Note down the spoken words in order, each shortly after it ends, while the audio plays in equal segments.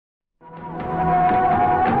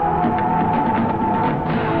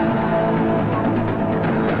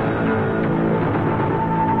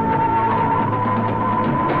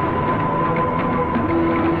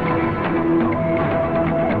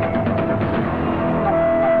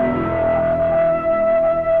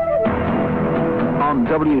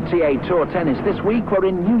WTA Tour Tennis this week, we're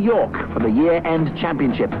in New York for the year-end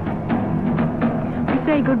championship. We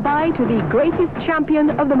say goodbye to the greatest champion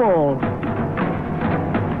of them all.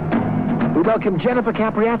 We welcome Jennifer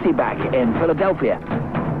Capriati back in Philadelphia.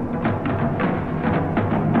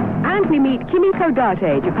 And we meet Kimiko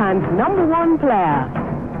Date, Japan's #1 player.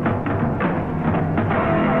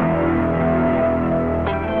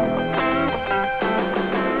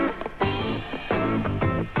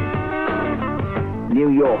 New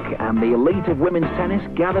York and the elite of women's tennis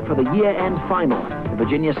gather for the year-end final, the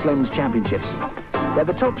Virginia Slims Championships. They're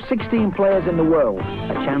the top 16 players in the world,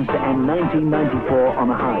 a chance to end 1994 on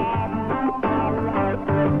a high.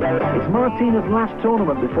 It's Martina's last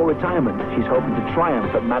tournament before retirement. She's hoping to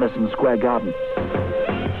triumph at Madison Square Garden.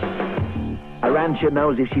 Arantxa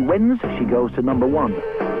knows if she wins, she goes to #1,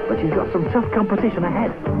 but she's got some tough competition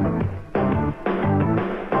ahead.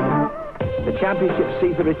 The championship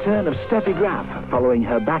sees the return of Steffi Graf following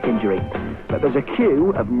her back injury, but there's a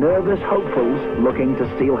queue of nervous hopefuls looking to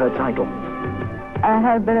steal her title. I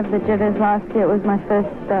had a bit of the jitters last year. It was my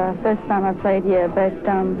first time I played here, but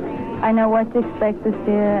I know what to expect this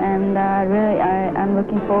year, and I'm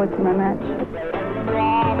looking forward to my match.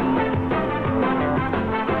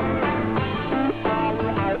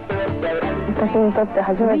 For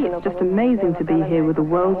me, it's just amazing to be here with the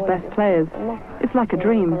world's best players. It's like a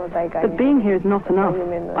dream. But being here is not enough.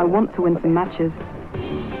 I want to win some matches.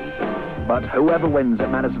 But whoever wins at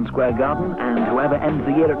Madison Square Garden and whoever ends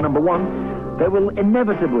the year at #1, they will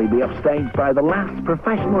inevitably be upstaged by the last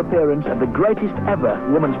professional appearance of the greatest ever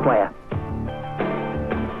women's player.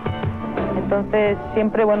 Entonces,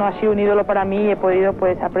 siempre, ha sido un ídolo para mí, he podido,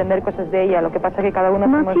 aprender cosas de ella. Lo que pasa que cada uno...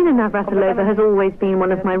 Martina Navratilova has always been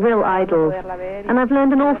one of my real idols, and I've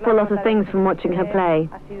learned an awful lot of things from watching her play.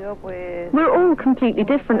 We're all completely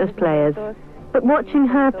different as players, but watching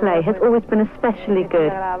her play has always been especially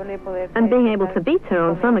good, and being able to beat her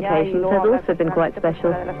on some occasions has also been quite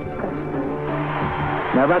special.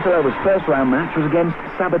 Navratilova's first round match was against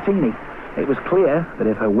Sabatini. It was clear that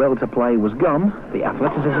if her will to play was gone, the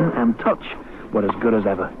athleticism and touch were as good as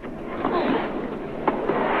ever.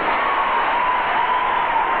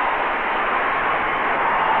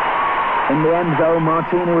 In the end, though,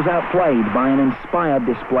 Martina was outplayed by an inspired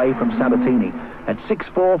display from Sabatini. At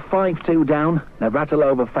 6-4, 5-2 down,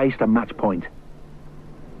 Navratilova faced a match point.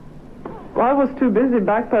 Well, I was too busy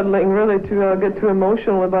backpedaling, really, to get too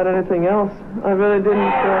emotional about anything else. I really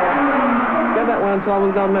didn't get that one until I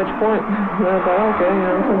was down match point. And I thought, okay,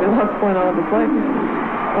 it's going to be the last point I'll have to play.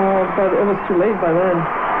 But it was too late by then.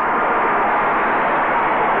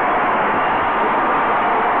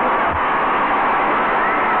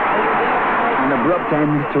 An abrupt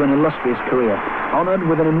end to an illustrious career, honoured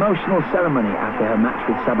with an emotional ceremony after her match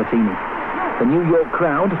with Sabatini. The New York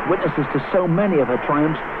crowd, witnesses to so many of her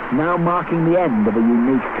triumphs, now marking the end of a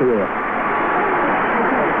unique career.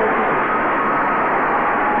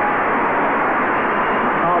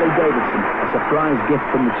 Harley Davidson, a surprise gift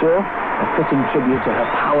from the tour, a fitting tribute to her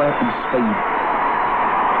power and speed.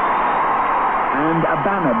 And a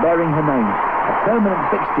banner bearing her name, a permanent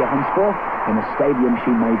fixture henceforth in a stadium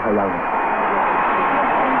she made her own.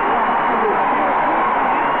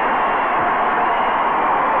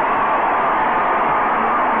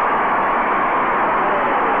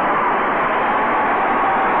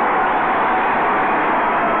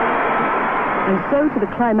 And so to the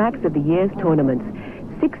climax of the year's tournaments.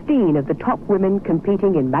 16 of the top women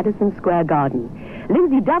competing in Madison Square Garden.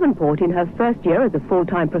 Lindsay Davenport, in her first year as a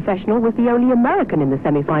full-time professional, was the only American in the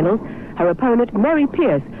semi-finals. Her opponent, Mary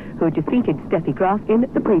Pierce, who defeated Steffi Graf in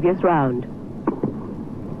the previous round.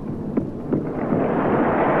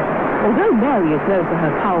 Although Mary is known for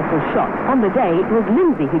her powerful shots, on the day it was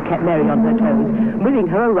Lindsay who kept Mary on her toes, moving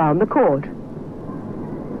her around the court.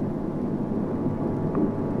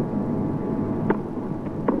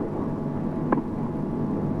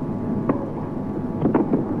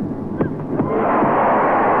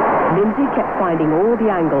 Lindsay kept finding all the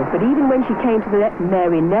angles, but even when she came to the net,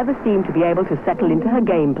 Mary never seemed to be able to settle into her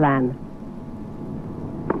game plan.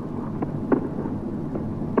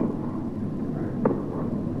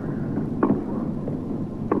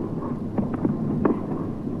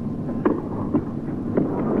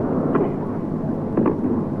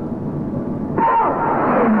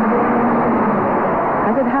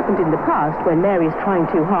 As it happened in the past, when Mary is trying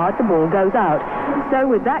too hard, the ball goes out. So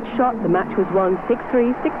with that shot, the match was won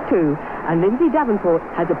 6-3, 6-2, and Lindsay Davenport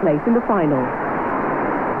has a place in the final.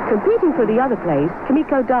 Competing for the other place,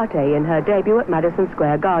 Kimiko Date in her debut at Madison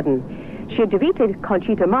Square Garden. She defeated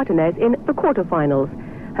Conchita Martinez in the quarterfinals.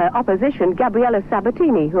 Her opposition, Gabriela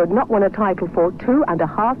Sabatini, who had not won a title for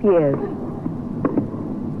 2.5 years.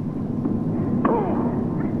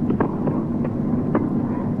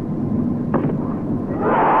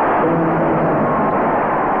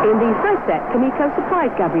 set, Kimiko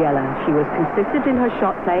surprised Gabriela. She was consistent in her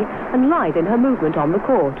shot play and light in her movement on the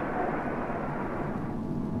court.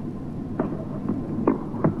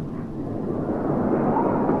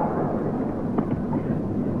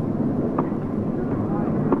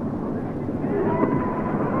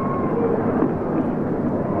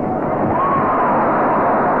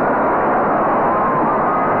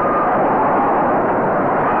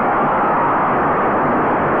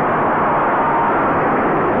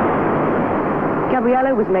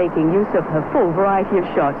 Gabriela was making use of her full variety of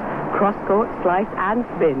shots, cross-court, slice and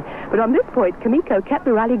spin. But on this point, Kimiko kept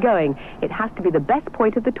the rally going. It has to be the best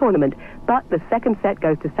point of the tournament, but the second set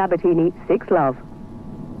goes to Sabatini, 6-love.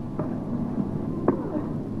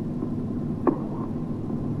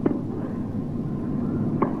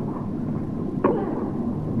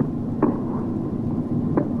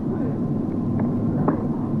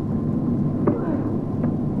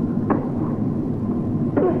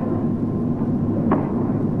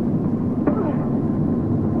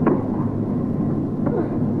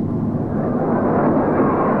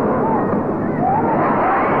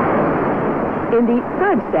 In the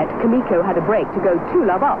third set, Kimiko had a break to go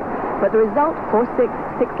 2-love up, but the result, 4-6,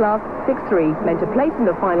 6-love, 6-3, meant a place in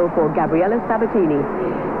the final for Gabriela Sabatini.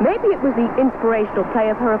 Maybe it was the inspirational play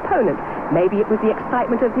of her opponent, maybe it was the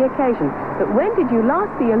excitement of the occasion, but when did you last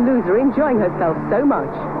see a loser enjoying herself so much?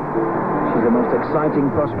 She's the most exciting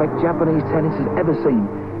prospect Japanese tennis has ever seen.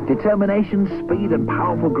 Determination, speed and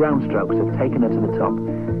powerful ground strokes have taken her to the top.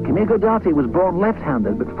 Kimiko Date was born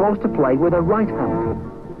left-handed but forced to play with her right hand.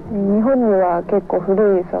 日本には結構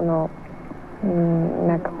古い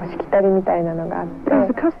なんかしきたりみたいなのがあって There's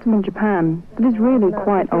a custom in Japan that is really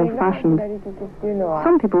quite old-fashioned.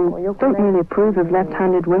 Some people don't really approve of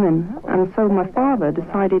left-handed women, and so my father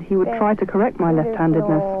decided he would try to correct my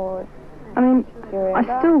left-handedness. I mean, I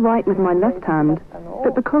still write with my left hand,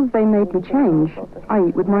 but because they made me change, I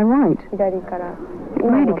eat with my right. It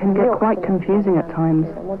really can get quite confusing at times.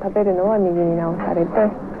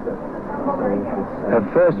 Her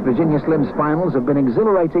first Virginia Slims finals have been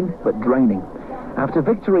exhilarating but draining. After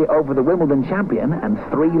victory over the Wimbledon champion and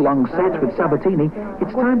 3 long sets with Sabatini,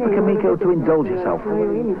 it's time for Kimiko to indulge herself.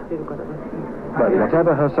 But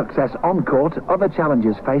whatever her success on court, other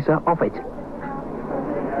challenges face her off it.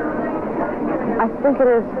 I think it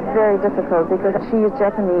is very difficult because she is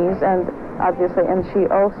Japanese and she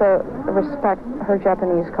also respects her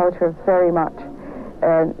Japanese culture very much.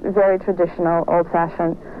 Very traditional,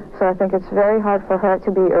 old-fashioned. So I think it's very hard for her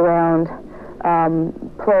to be around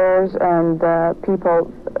players and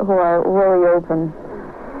people who are really open.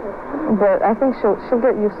 But I think she'll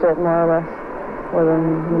get used to it more or less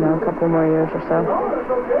within, a couple more years or so.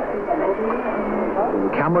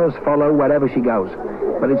 Cameras follow wherever she goes,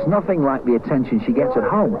 but it's nothing like the attention she gets at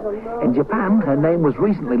home. In Japan, her name was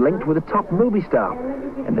recently linked with a top movie star.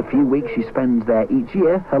 In the few weeks she spends there each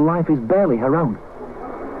year, her life is barely her own.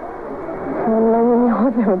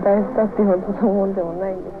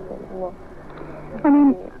 I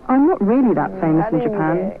mean, I'm not really that famous in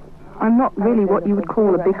Japan. I'm not really what you would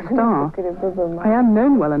call a big star. I am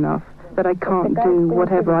known well enough that I can't do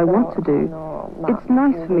whatever I want to do. It's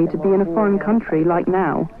nice for me to be in a foreign country like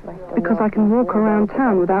now, because I can walk around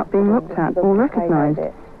town without being looked at or recognized.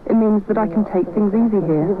 It means that I can take things easy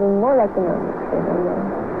here.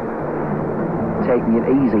 Taking it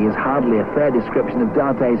easy is hardly a fair description of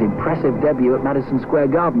Date's impressive debut at Madison Square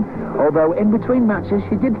Garden, although in between matches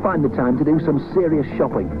she did find the time to do some serious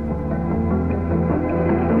shopping.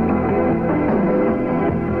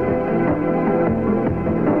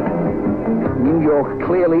 New York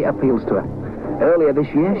clearly appeals to her. Earlier this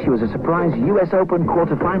year she was a surprise US Open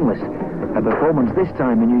quarter-finalist. Her performance this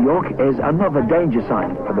time in New York is another danger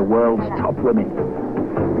sign for the world's top women.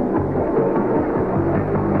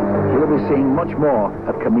 We'll be seeing much more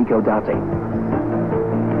of Kimiko Date.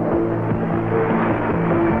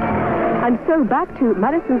 And so back to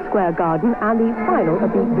Madison Square Garden and the final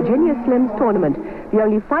of the Virginia Slims tournament, the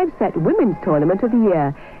only 5-set women's tournament of the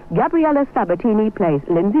year. Gabriela Sabatini plays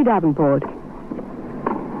Lindsay Davenport.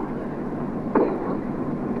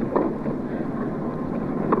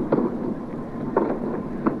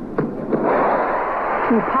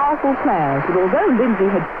 Two powerful players, but although Lindsay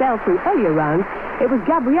had sailed through earlier rounds, it was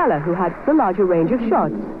Gabriela who had the larger range of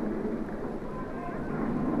shots.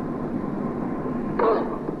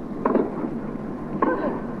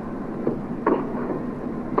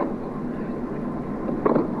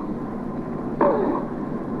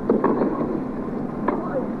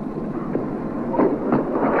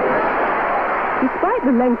 Despite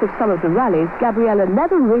the length of some of the rallies, Gabriela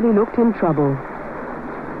never really looked in trouble.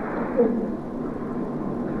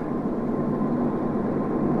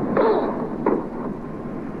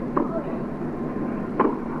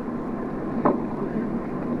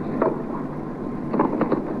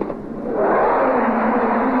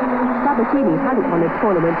 Sabatini hadn't won a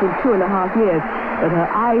tournament in 2.5 years, but her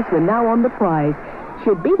eyes were now on the prize. She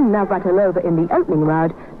had beaten Navratilova in the opening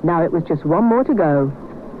round. Now it was just one more to go.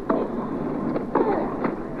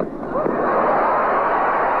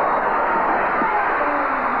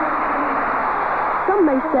 Some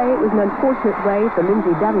may say it was an unfortunate way for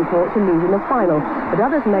Lindsay Davenport to lose in the final, but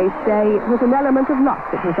others may say it was an element of luck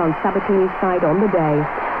that was on Sabatini's side on the day.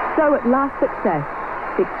 So at last success,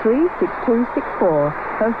 6-3, 6-2, 6-4.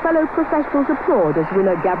 Her fellow professionals applaud as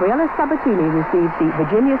winner Gabriela Sabatini received the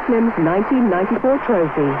Virginia Slims 1994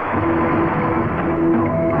 trophy.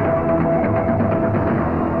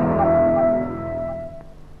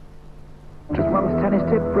 Just one tennis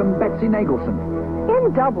tip from Betsy Nagelson.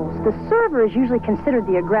 In doubles, the server is usually considered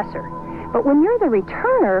the aggressor. But when you're the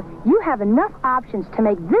returner, you have enough options to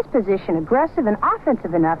make this position aggressive and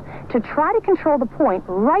offensive enough to try to control the point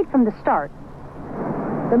right from the start.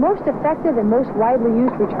 The most effective and most widely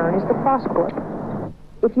used return is the cross-court.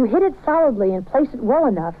 If you hit it solidly and place it well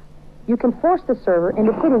enough, you can force the server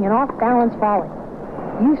into hitting an off-balance volley.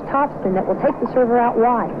 Use topspin that will take the server out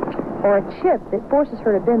wide, or a chip that forces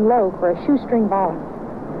her to bend low for a shoestring volley.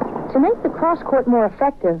 To make the cross-court more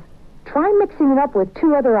effective, try mixing it up with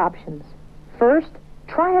two other options. First,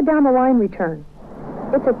 try a down-the-line return.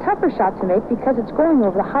 It's a tougher shot to make because it's going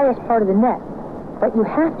over the highest part of the net, but you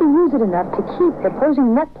have to use it enough to keep the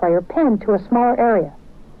opposing net player pinned to a smaller area.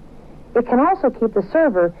 It can also keep the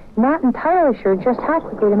server not entirely sure just how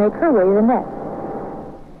quickly to make her way to the net.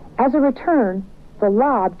 As a return, the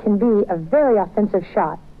lob can be a very offensive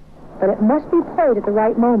shot, but it must be played at the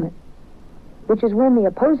right moment, which is when the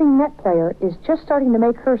opposing net player is just starting to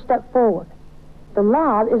make her step forward. The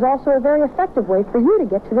lob is also a very effective way for you to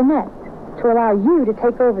get to the net, to allow you to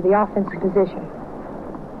take over the offensive position.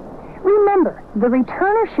 Remember, the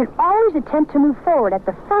returner should always attempt to move forward at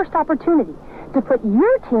the first opportunity to put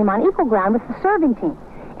your team on equal ground with the serving team.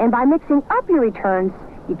 And by mixing up your returns,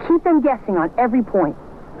 you keep them guessing on every point.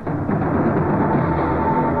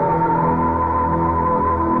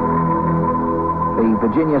 The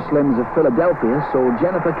Virginia Slims of Philadelphia saw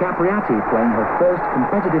Jennifer Capriati playing her first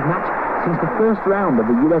competitive match since the first round of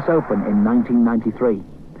the US Open in 1993.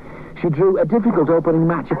 She drew a difficult opening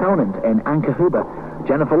match opponent in Anke Huber.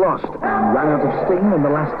 Jennifer lost and ran out of steam in the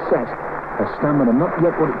last set. Her stamina not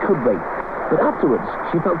yet what it could be, but afterwards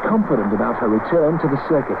she felt confident about her return to the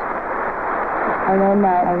circuit. I learned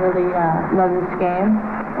that I really love this game,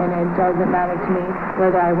 and it doesn't matter to me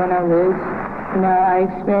whether I win or lose. You know, I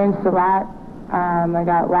experienced a lot. I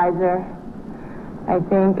got wiser, I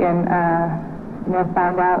think, and you know,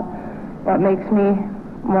 found out what makes me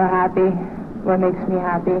more happy, what makes me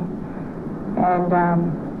happy, and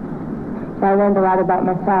so I learned a lot about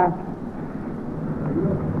myself.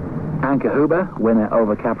 Anke Huber, winner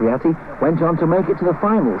over Capriati, went on to make it to the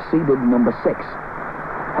final, seeded number 6.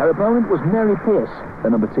 Her opponent was Mary Pierce, the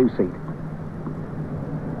number 2 seed.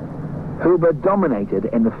 Huber dominated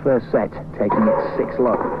in the first set, taking it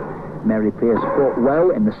 6-love. Mary Pierce fought well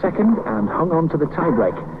in the second and hung on to the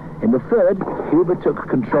tiebreak. In the third, Huber took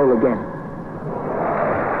control again.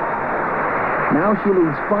 Now she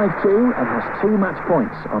leads 5-2 and has 2 match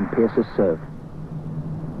points on Pierce's serve.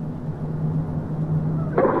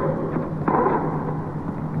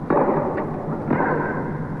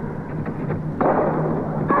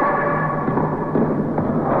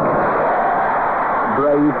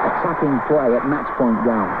 Brave attacking play at match point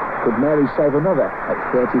round. Could Mary save another at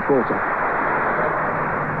 30-40?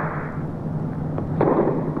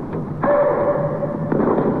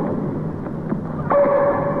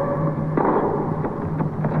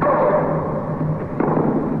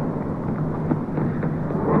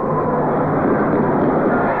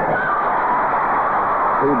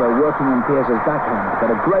 Working on Pierce's backhand, but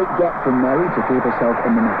a great get from Mary to keep herself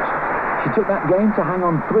in the match. She took that game to hang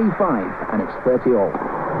on 3-5, and it's 30-all.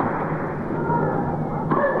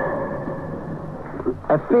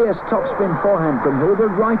 A fierce topspin forehand from Huber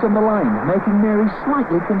right on the line, making Mary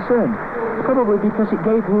slightly concerned, probably because it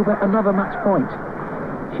gave Huber another match point.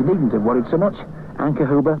 She needn't have worried so much. Anke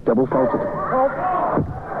Huber double faulted.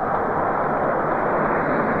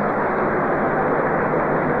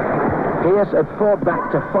 Pierce had fought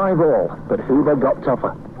back to 5-all, but Huber got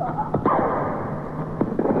tougher.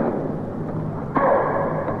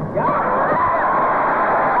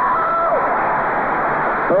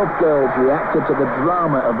 Both girls reacted to the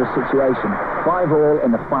drama of the situation. 5-all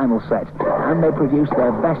in the final set, and they produced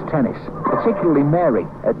their best tennis, particularly Mary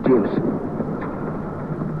at deuce.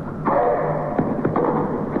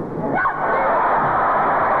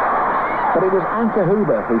 But it was Anke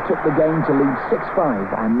Huber who took the game to lead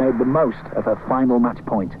 6-5 and made the most of her final match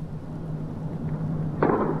point.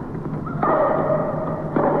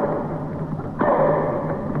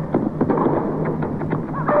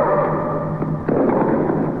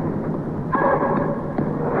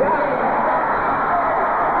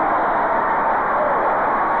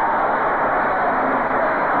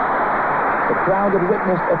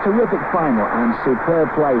 witnessed a terrific final and superb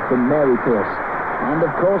play from Mary Pierce. And, of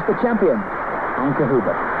course, the champion, Anke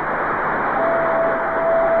Huber.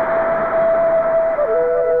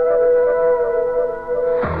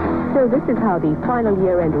 So this is how the final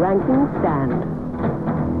year-end rankings stand.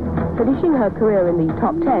 Finishing her career in the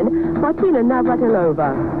top 10, Martina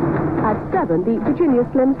Navratilova. At 7, the Virginia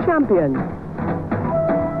Slims champion.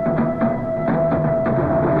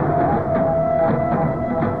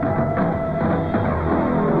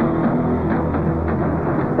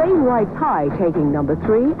 Spain rides high, taking number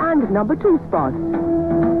 3 and number 2 spots.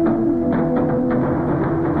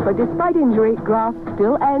 But despite injury, Graf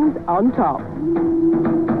still ends on top.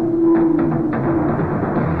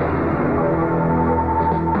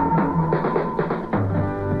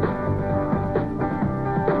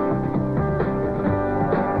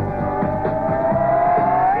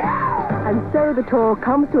 The tour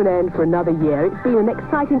comes to an end for another year. It's been an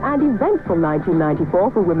exciting and eventful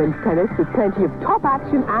 1994 for women's tennis, with plenty of top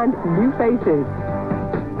action and new faces.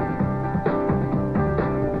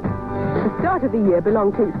 The start of the year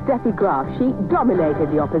belonged to Steffi Graf. She dominated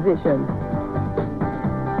the opposition.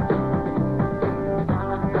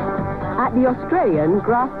 At the Australian,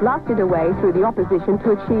 Graf blasted away through the opposition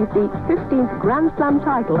to achieve the 15th Grand Slam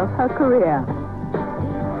title of her career.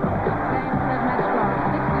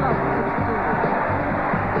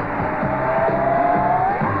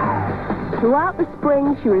 Throughout the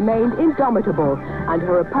spring, she remained indomitable, and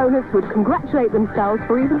her opponents would congratulate themselves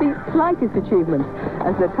for even the slightest achievements,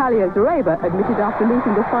 as Natalia Zareva admitted after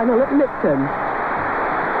meeting the final at Lipton.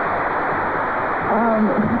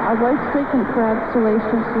 I'd like to say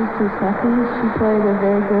congratulations to Steffi. She played a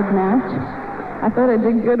very good match. I thought I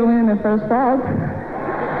did good winning the first set.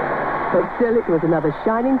 But still, it was another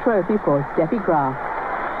shining trophy for Steffi Graf.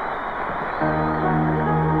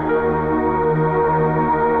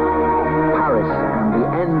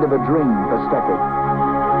 End of a dream for Steffi.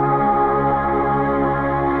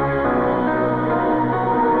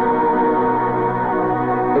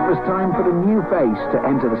 It was time for the new face to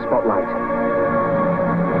enter the spotlight.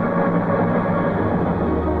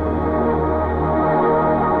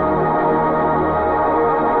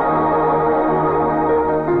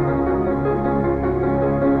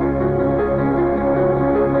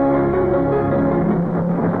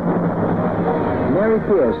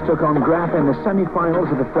 Pierce took on Graf in the semi-finals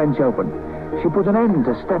of the French Open. She put an end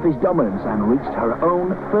to Steffi's dominance and reached her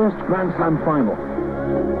own first Grand Slam final.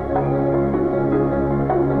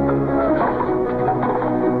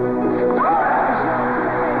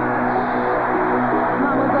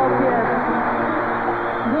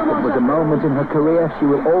 It was a moment in her career she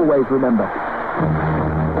will always remember.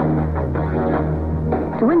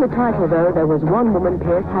 To win the title, though, there was one woman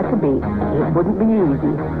Pierce had to beat. It wouldn't be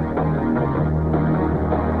easy.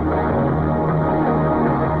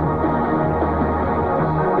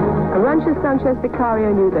 Arantxa Sanchez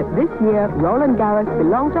Vicario knew that this year Roland Garros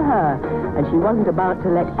belonged to her, and she wasn't about to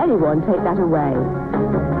let anyone take that away.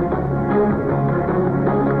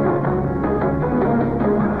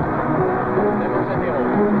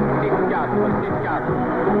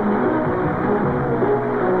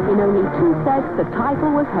 In only 2 sets, the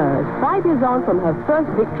title was hers, 5 years on from her first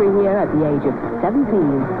victory here at the age of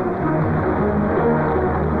 17.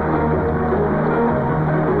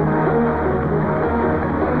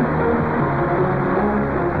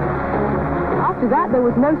 After that, there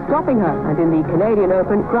was no stopping her, and in the Canadian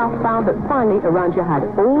Open, Graf found that finally Arantxa had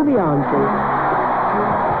all the answers.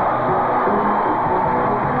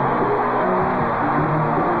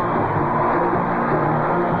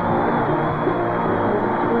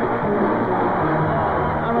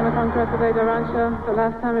 I want to congratulate Arantxa. The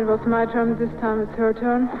last time it was my turn, this time it's her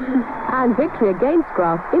turn. And victory against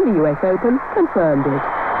Graf in the US Open confirmed it.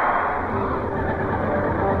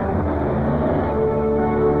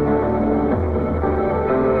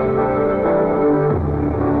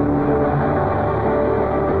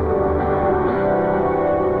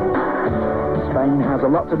 Has a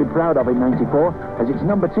lot to be proud of in '94, as its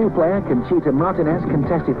number 2 player, Conchita Martinez, can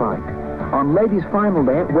testify. On ladies' final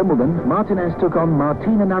day at Wimbledon, Martinez took on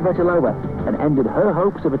Martina Navratilova and ended her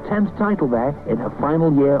hopes of a 10th title there in her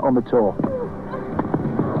final year on the tour.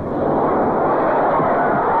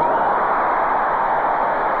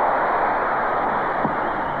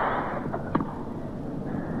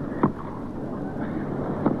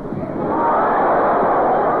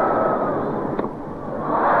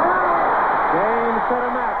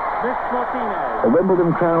 The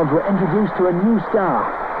Wimbledon crowds were introduced to a new star.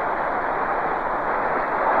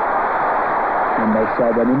 And they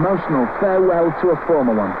said an emotional farewell to a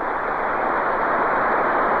former one.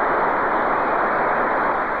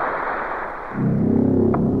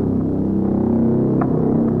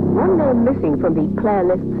 missing from the player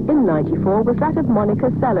lists in '94 was that of Monica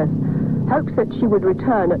Seles. Hopes that she would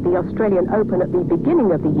return at the Australian Open at the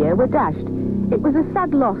beginning of the year were dashed. It was a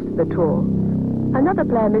sad loss to the tour. Another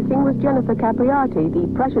player missing was Jennifer Capriati. The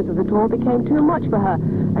pressures of the tour became too much for her,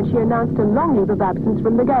 and she announced a long leave of absence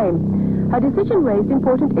from the game. Her decision raised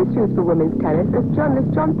important issues for women's tennis, as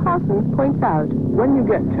journalist John Parsons points out. When you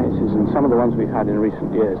get cases, and some of the ones we've had in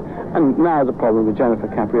recent years, and now the problem with Jennifer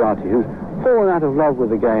Capriati, who's fallen out of love with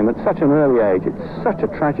the game at such an early age, it's such a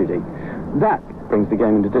tragedy, that brings the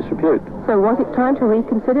game into disrepute. So was it time to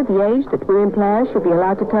reconsider the age that women players should be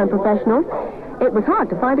allowed to turn professional? It was hard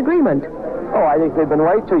to find agreement. Oh, I think they've been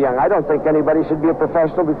way too young. I don't think anybody should be a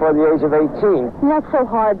professional before the age of 18. That's so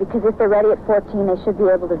hard, because if they're ready at 14, they should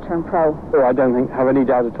be able to turn pro. Oh, I don't have any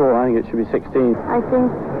doubt at all. I think it should be 16. I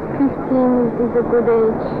think 15 is a good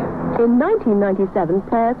age. In 1997,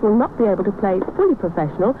 players will not be able to play fully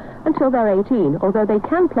professional until they're 18, although they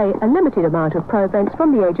can play a limited amount of pro events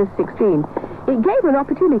from the age of 16. It gave an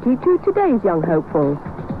opportunity to today's young hopefuls.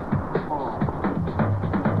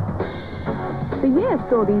 The year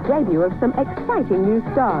saw the debut of some exciting new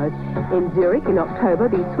stars. In Zurich in October,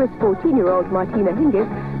 the Swiss 14-year-old Martina Hingis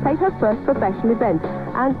played her first professional event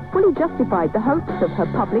and fully justified the hopes of her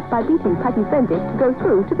public by beating Patti Bendick to go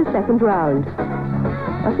through to the second round.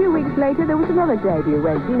 A few weeks later, there was another debut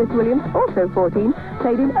when Venus Williams, also 14,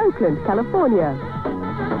 played in Oakland, California.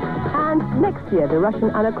 And next year, the Russian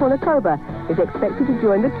Anna Kournikova is expected to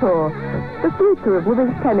join the tour. The future of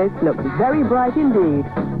women's tennis looks very bright indeed.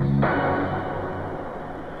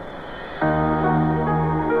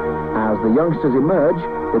 As the youngsters emerge,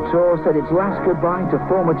 the tour said its last goodbye to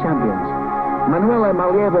former champions. Manuela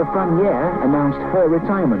Malieva-Franier announced her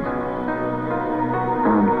retirement.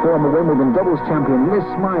 And former Wimbledon doubles champion Liz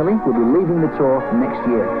Smiley will be leaving the tour next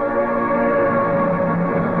year.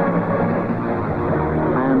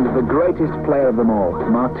 And the greatest player of them all,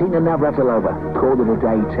 Martina Navratilova, called it a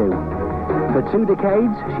day too. For 2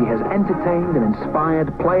 decades, she has entertained and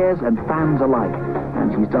inspired players and fans alike,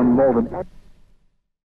 and she's done more than